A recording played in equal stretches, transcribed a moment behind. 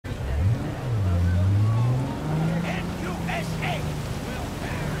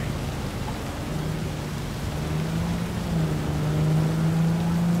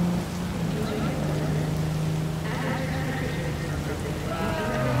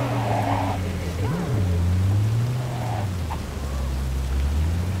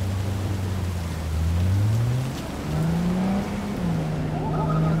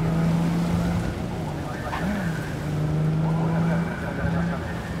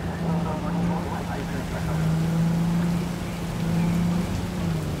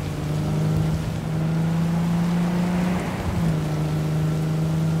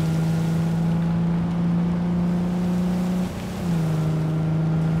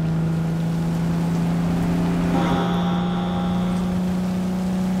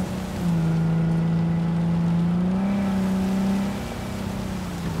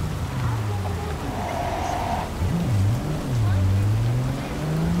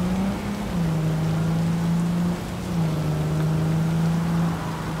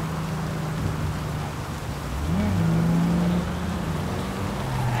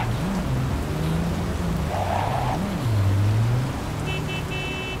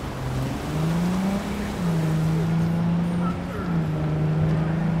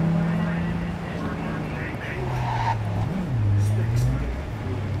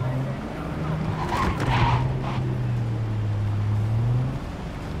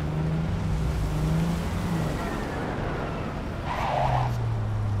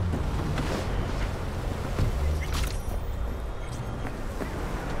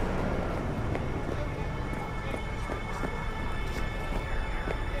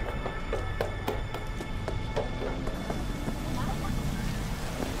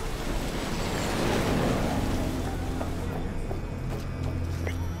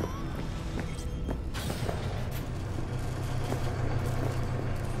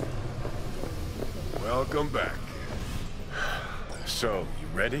Welcome back. So, you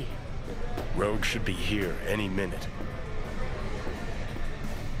ready? Rogue should be here any minute.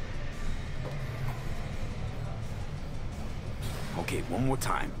 Okay, one more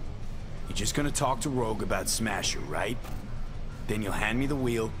time. You're just gonna talk to Rogue about Smasher, right? Then you'll hand me the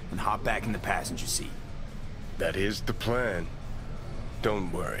wheel and hop back in the passenger seat. That is the plan.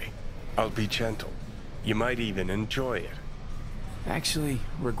 Don't worry. I'll be gentle. You might even enjoy it. Actually,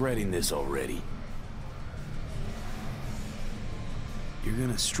 regretting this already. You're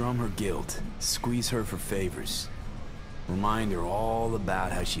gonna strum her guilt, squeeze her for favors. Remind her all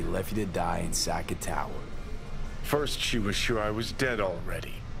about how she left you to die in Saka Tower. First, she was sure I was dead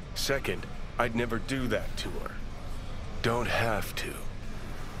already. Second, I'd never do that to her. Don't have to.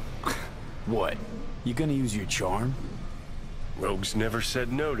 What? You gonna use your charm? Rogue's never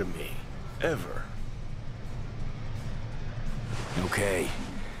said no to me. Ever. Okay.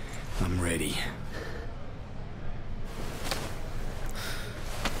 I'm ready.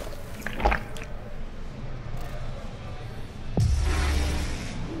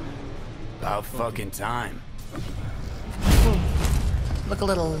 About fucking time. Look a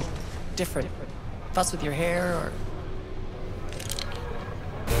little different. Fuss with your hair, or...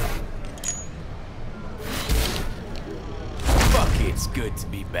 Fuck, it's good to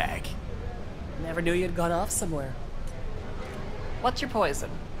be back. Never knew you'd gone off somewhere. What's your poison?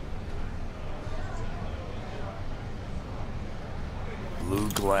 Blue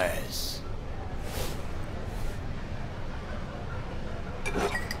glass.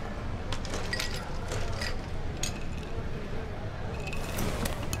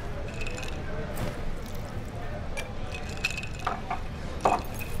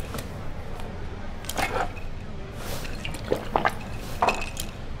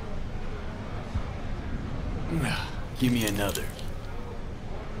 Give me another.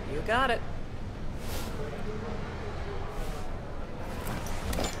 You got it.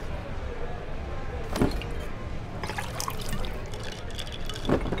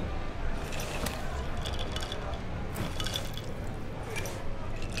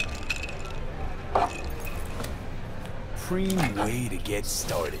 Supreme way to get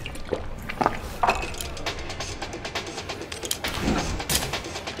started.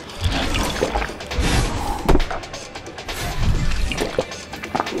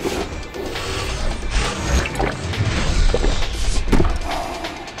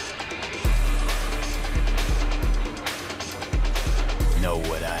 Know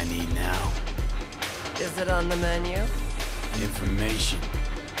what I need now? Is it on the menu? Information.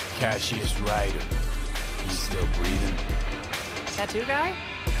 Cassius Ryder. He's still breathing. Tattoo guy?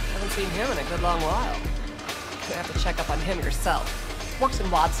 Haven't seen him in a good long while. You have to check up on him yourself. Works in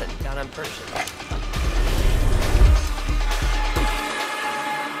Watson, down on Persian.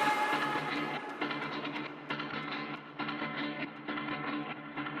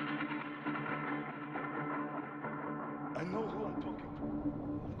 I know who I'm talking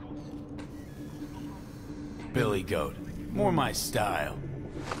to. Billy Goat. More my style.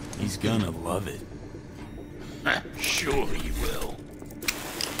 He's gonna love it. Sure he will.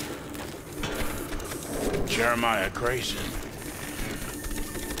 Jeremiah Grayson.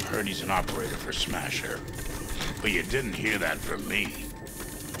 Heard he's an operator for Smasher. But you didn't hear that from me.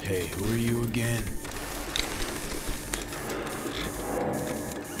 Hey, who are you again?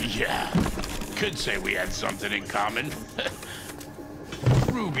 Yeah, could say we had something in common.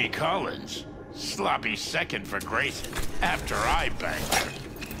 Ruby Collins. Sloppy second for Grayson after I banged her.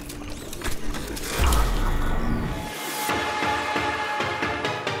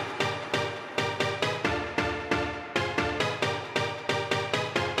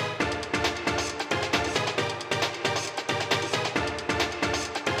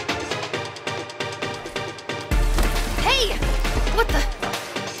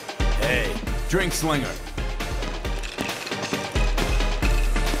 Drink slinger.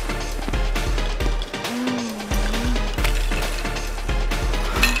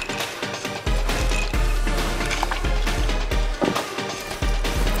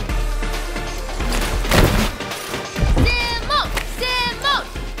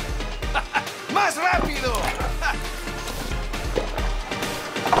 ¡Más rápido!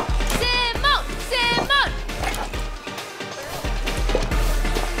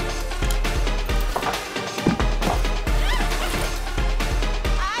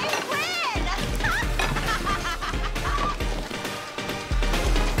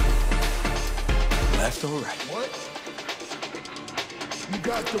 Left or right? What? You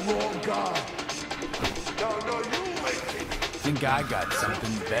got the wrong guy. No, you make it. Think I got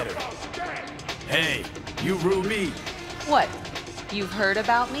something better. Hey, you Ruby. What? You've heard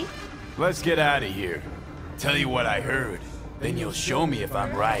about me? Let's get out of here. Tell you what I heard, then you'll show me if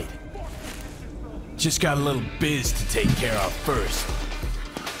I'm right. Just got a little biz to take care of first.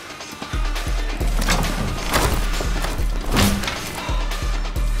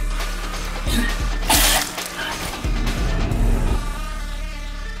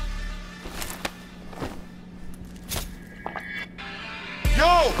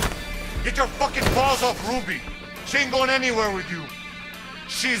 Yo! Get your fucking balls off Ruby. She ain't going anywhere with you.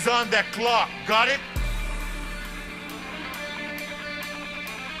 She's on that clock, got it?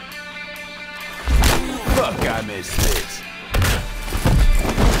 Fuck, I missed this.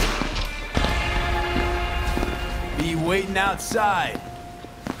 Be waiting outside.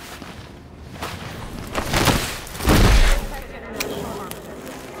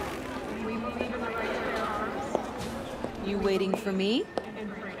 You waiting for me?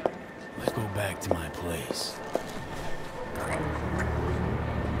 Let's go back to my place.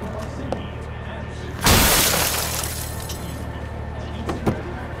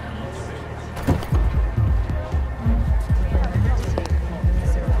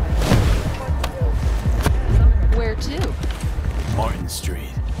 Where to? Martin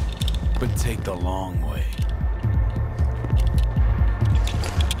Street. But take the long way.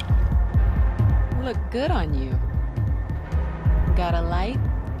 Look good on you. Got a light?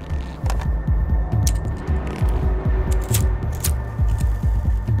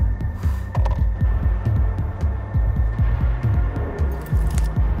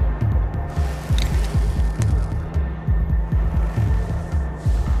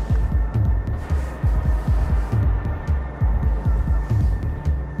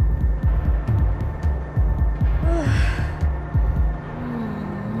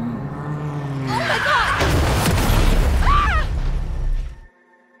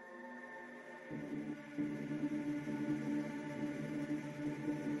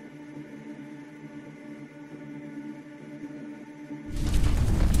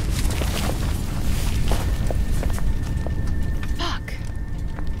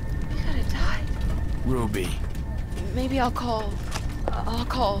 Ruby. Maybe I'll call.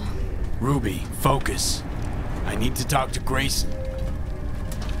 Ruby, focus. I need to talk to Grayson.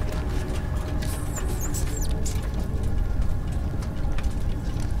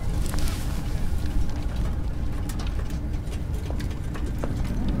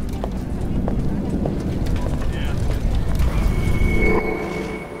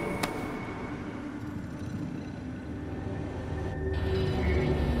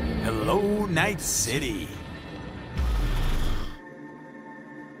 Hello, Night City.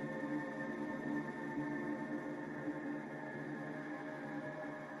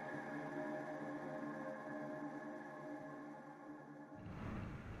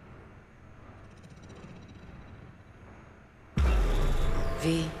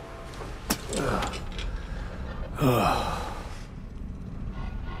 V.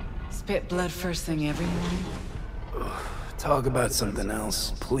 Spit blood first thing every morning? Talk about something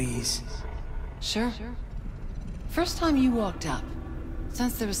else, please. Sure. First time you walked up,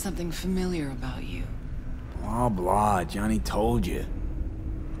 sensed there was something familiar about you. Blah, blah. Johnny told you.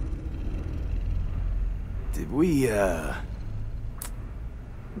 Did we,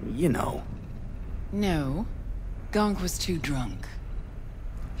 you know. No. Gonk was too drunk.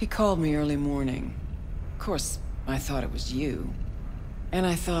 He called me early morning. Of course, I thought it was you. And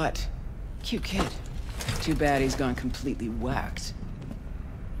I thought, cute kid. Too bad he's gone completely whacked.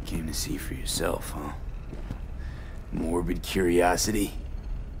 Came to see for yourself, huh? Morbid curiosity?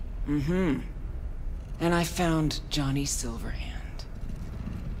 Mm-hmm. And I found Johnny Silverhand.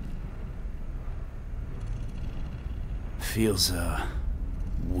 Feels,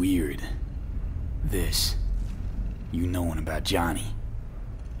 weird. This. You knowing about Johnny.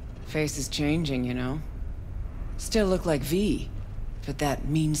 Face is changing, you know. Still look like V, but that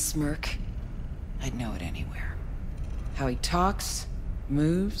mean smirk, I'd know it anywhere. How he talks,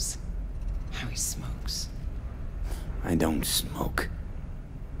 moves, how he smokes. I don't smoke.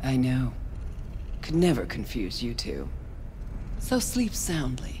 I know. Could never confuse you two. So sleep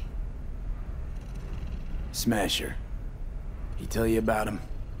soundly. Smasher. He tell you about him?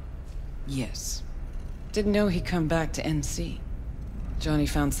 Yes. Didn't know he'd come back to NC. Johnny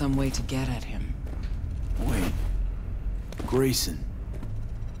found some way to get at him. Wait. Grayson.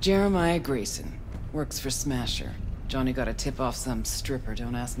 Jeremiah Grayson. Works for Smasher. Johnny got a tip off some stripper,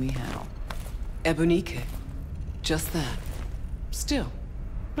 don't ask me how. Ebonique. Just that. Still,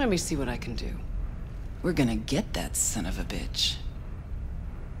 let me see what I can do. We're gonna get that son of a bitch.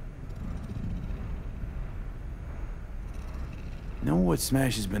 Know what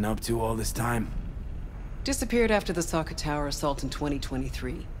Smash has been up to all this time? Disappeared after the Sokka Tower assault in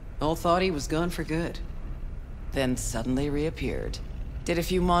 2023. All thought he was gone for good. Then suddenly reappeared. Did a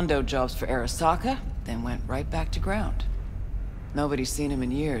few Mondo jobs for Arasaka, then went right back to ground. Nobody's seen him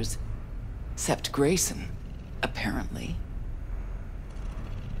in years. Except Grayson, apparently.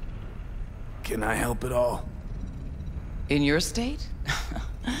 Can I help at all? In your state?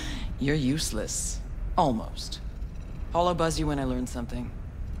 You're useless. Almost. I'll buzz you when I learn something.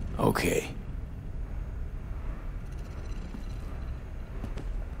 Okay.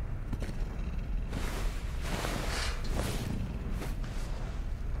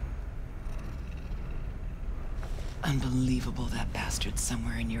 Unbelievable that bastard's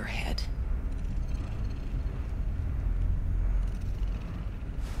somewhere in your head.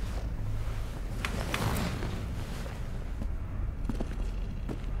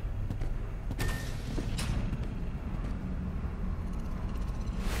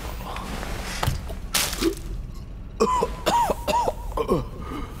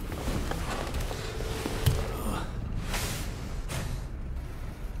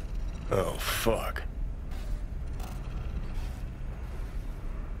 Oh, fuck.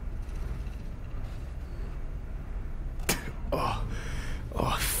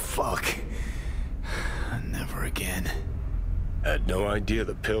 Oh, fuck. Never again. Had no idea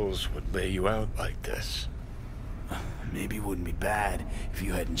the pills would lay you out like this. Maybe it wouldn't be bad if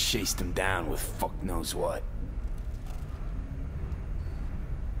you hadn't chased him down with fuck knows what.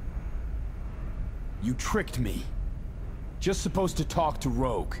 You tricked me. Just supposed to talk to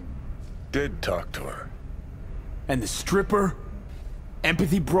Rogue. Did talk to her. And the stripper?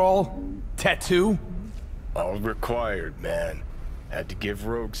 Empathy brawl? Tattoo? All required, man. Had to give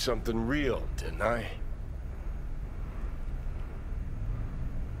Rogue something real, didn't I?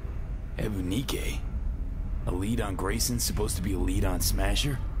 Ebunike? A lead on Grayson's supposed to be a lead on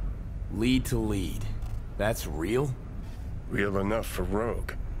Smasher? Lead to lead. That's real? Real enough for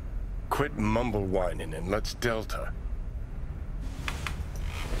Rogue. Quit mumble whining and let's Delta.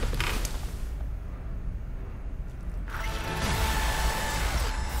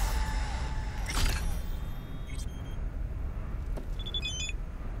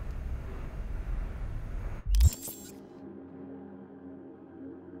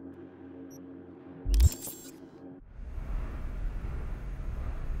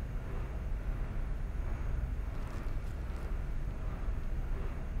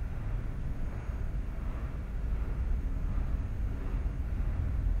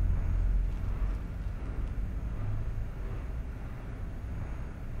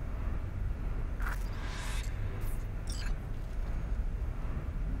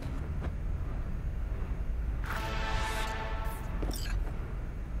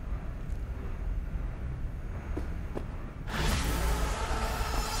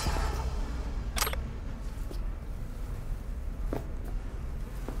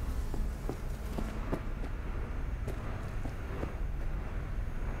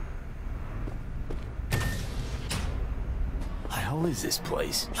 The hell is this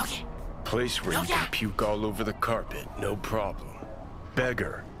place? Place where you can puke all over the carpet, no problem.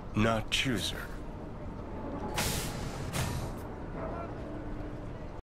 Beggar, not chooser.